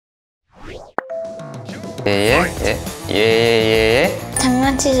예예예예예예.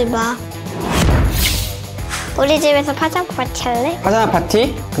 장난치지 마. 우리 집에서 파장 파티 할래? 파자마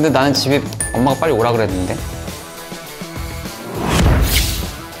파티? 근데 나는 집에 엄마가 빨리 오라 그랬는데.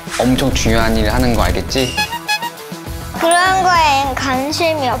 엄청 중요한 일 하는 거 알겠지? 그런 거엔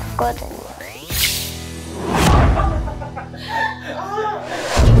관심이 없거든요.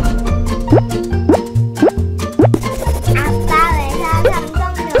 아빠 회사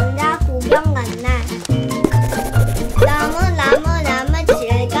삼성전자 구경 갔나? 너무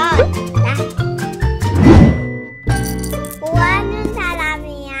즐거웠다. 뭐하는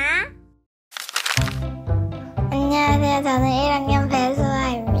사람이야? 안녕하세요. 저는 1학년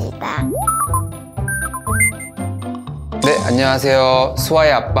배수아입니다. 네, 안녕하세요.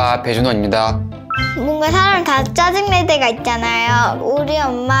 수아의 아빠 배준호입니다. 뭔가 사람 다 짜증낼 때가 있잖아요. 우리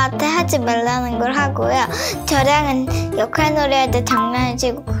엄마한테 하지 말라는 걸 하고요. 저랑은 역할놀이 할 때 장난을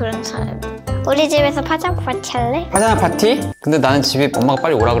치고 그런 사람이에요. 우리 집에서 파장 파티 할래? 파자마 파티? 근데 나는 집에 엄마가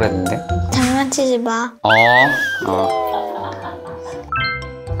빨리 오라 그랬는데. 장난치지 마.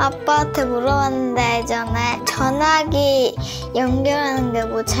 아빠한테 물어봤는데 예전에 전화기 연결하는 게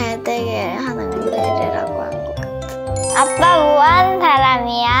뭐 잘 되게 하는 일이라고 한 것 같아. 아빠 뭐하는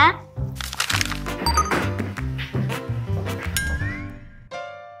사람이야?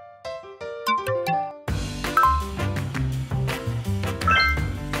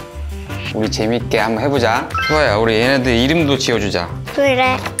 우리 재밌게 한번 해보자. 수아야, 우리 얘네들 이름도 지어주자.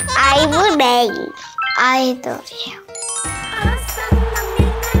 그래. 아이브레일. 아이돌이에요.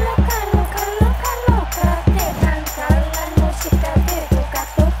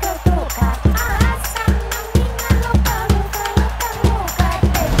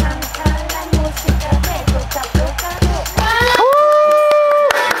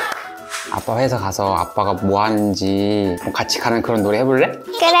 아빠 회사 가서 아빠가 뭐 하는지 같이 가는 그런 놀이 해볼래?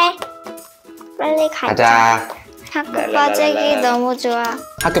 그래. 빨리 가자. 학교 빠지기 너무 좋아.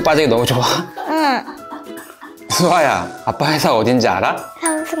 학교 빠지기 너무 좋아? 응. 수아야, 아빠 회사 어딘지 알아?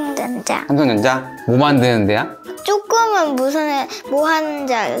 삼성전자. 삼성전자? 뭐 만드는 데야? 조금은 뭐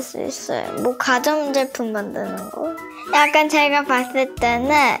하는지 알 수 있어요. 뭐 가전제품 만드는 거. 약간 제가 봤을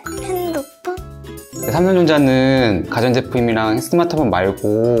때는 핸드폰? 삼성전자는 가전제품이랑 스마트폰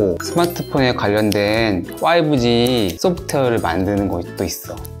말고 스마트폰에 관련된 5G 소프트웨어를 만드는 것도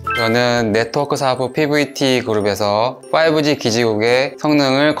있어. 저는 네트워크 사업 PVT 그룹에서 5G 기지국의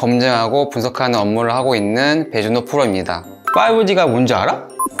성능을 검증하고 분석하는 업무를 하고 있는 배준호 프로입니다. 5G가 뭔지 알아?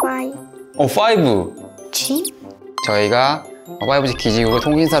 5G? 저희가 5G 기지국을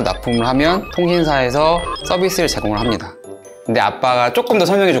통신사로 납품을 하면 통신사에서 서비스를 제공을 합니다. 근데 아빠가 조금 더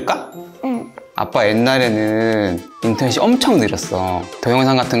설명해 줄까? 응. 아빠 옛날에는 인터넷이 엄청 느렸어.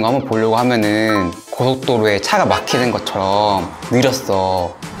 동영상 같은 거 한번 보려고 하면은 고속도로에 차가 막히는 것처럼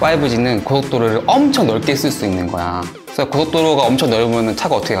느렸어. 5G는 고속도로를 엄청 넓게 쓸 수 있는 거야. 그래서 고속도로가 엄청 넓으면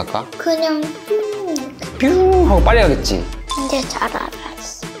차가 어떻게 갈까? 그냥 뿅 하고 빨리 가겠지. 이제 잘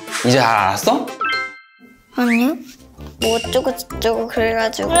알았어. 이제 잘 알았어? 아니요. 뭐 어쩌고 저쩌고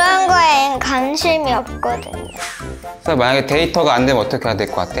그래가지고 그런 거엔 관심이 없거든요. 그래서 만약에 데이터가 안 되면 어떻게 해야 될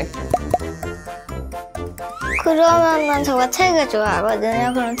것 같아? 그러면은 저가 책을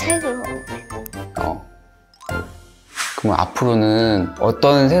좋아하거든요. 그럼 책을 보면 그럼 앞으로는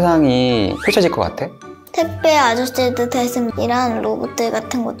어떤 세상이 펼쳐질 것 같아? 택배 아저씨들 대신 일하는 로봇들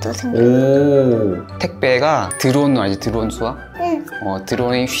같은 것도 생겨요. 오, 택배가 드론 알지? 드론 수화? 응.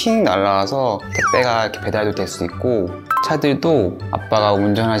 드론이 휙 날아가서 택배가 이렇게 배달도 될 수 있고, 차들도 아빠가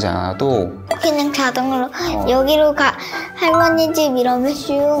운전하지 않아도 그냥 자동으로 여기로 가, 할머니 집 이러면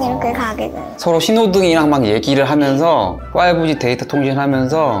슝 이렇게 가게 돼요. 서로 신호등이랑 막 얘기를 하면서 5G 데이터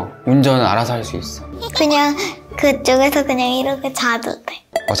통신하면서 운전을 알아서 할 수 있어. 그냥 그쪽에서 그냥 이렇게 자도 돼.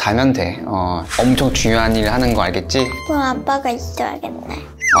 자면 돼. 엄청 중요한 일 하는 거 알겠지? 그럼 아빠가 있어야겠네.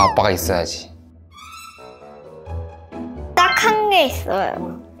 아빠가 있어야지. 딱 한 개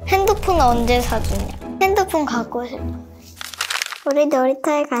있어요. 핸드폰 언제 사주냐. 핸드폰 갖고 싶어. 우리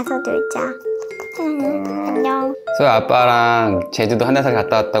놀이터에 가서 놀자. 안녕. 소야, 아빠랑 제주도 한 달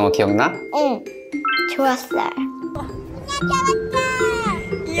갔다 왔던 거 기억나? 응. 좋았어요.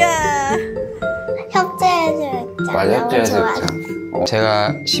 이야. 협조해줬죠. 맞아, 협조해줬죠.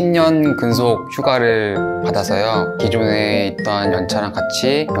 제가 10년 근속 휴가를 받아서요, 기존에 있던 연차랑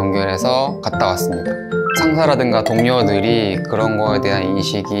같이 연결해서 갔다 왔습니다. 상사라든가 동료들이 그런 거에 대한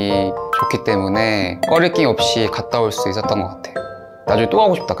인식이 좋기 때문에 꺼리낌 없이 갔다 올 수 있었던 것 같아요. 나중에 또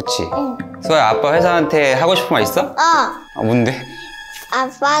가고 싶다, 그치? 응. 소야, 아빠 회사한테 하고 싶은 말 있어? 뭔데?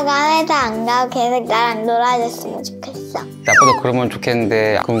 아빠가 회사 안 가고 계속 나랑 놀아줬으면 좋겠어. 아빠도 그러면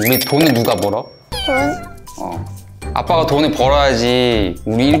좋겠는데, 그럼 우리 돈은 누가 벌어? 돈? 아빠가 돈을 벌어야지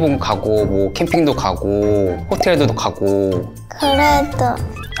우리 일본 가고 뭐 캠핑도 가고 호텔도 가고. 그래도.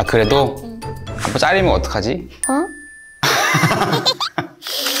 아 그래도? 아빠 잘리면 어떡하지?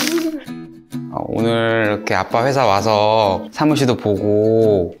 오늘 이렇게 아빠 회사 와서 사무실도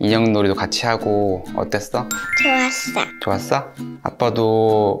보고 인형놀이도 같이 하고 어땠어? 좋았어. 좋았어?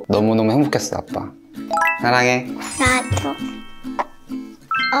 아빠도 너무너무 행복했어. 아빠 사랑해. 나도.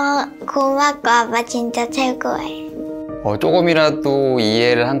 고맙고 아빠 진짜 최고예요. 조금이라도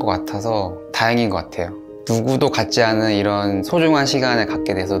이해를 한 것 같아서 다행인 것 같아요. 누구도 갖지 않은 이런 소중한 시간을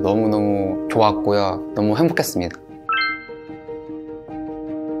갖게 돼서 너무너무 좋았고요. 너무 행복했습니다.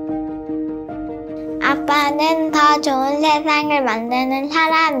 아빠는 더 좋은 세상을 만드는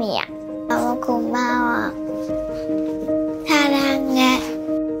사람이야. 너무 고마워. 사랑해.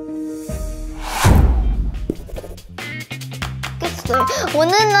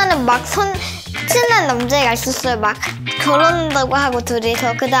 어느 날은 막 친한 남자애가 있었어요. 막 결혼한다고 하고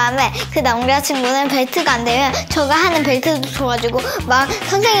둘이서. 그 다음에 그 남자친구는 벨트가 안 되면 저가 하는 벨트도 줘가지고 막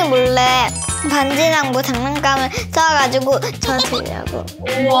선생님 몰래 반지랑 뭐 장난감을 써가지고 저 주려고.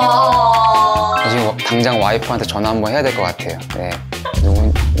 우와. 지금 당장 와이프한테 전화 한번 해야 될 것 같아요. 네.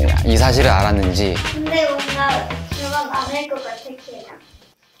 이 사실을 알았는지. 근데 뭔가 저가 많을 것 같아, 걔랑.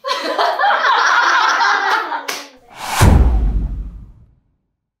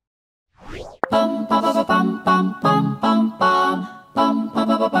 빰 빠바바밤 빰빰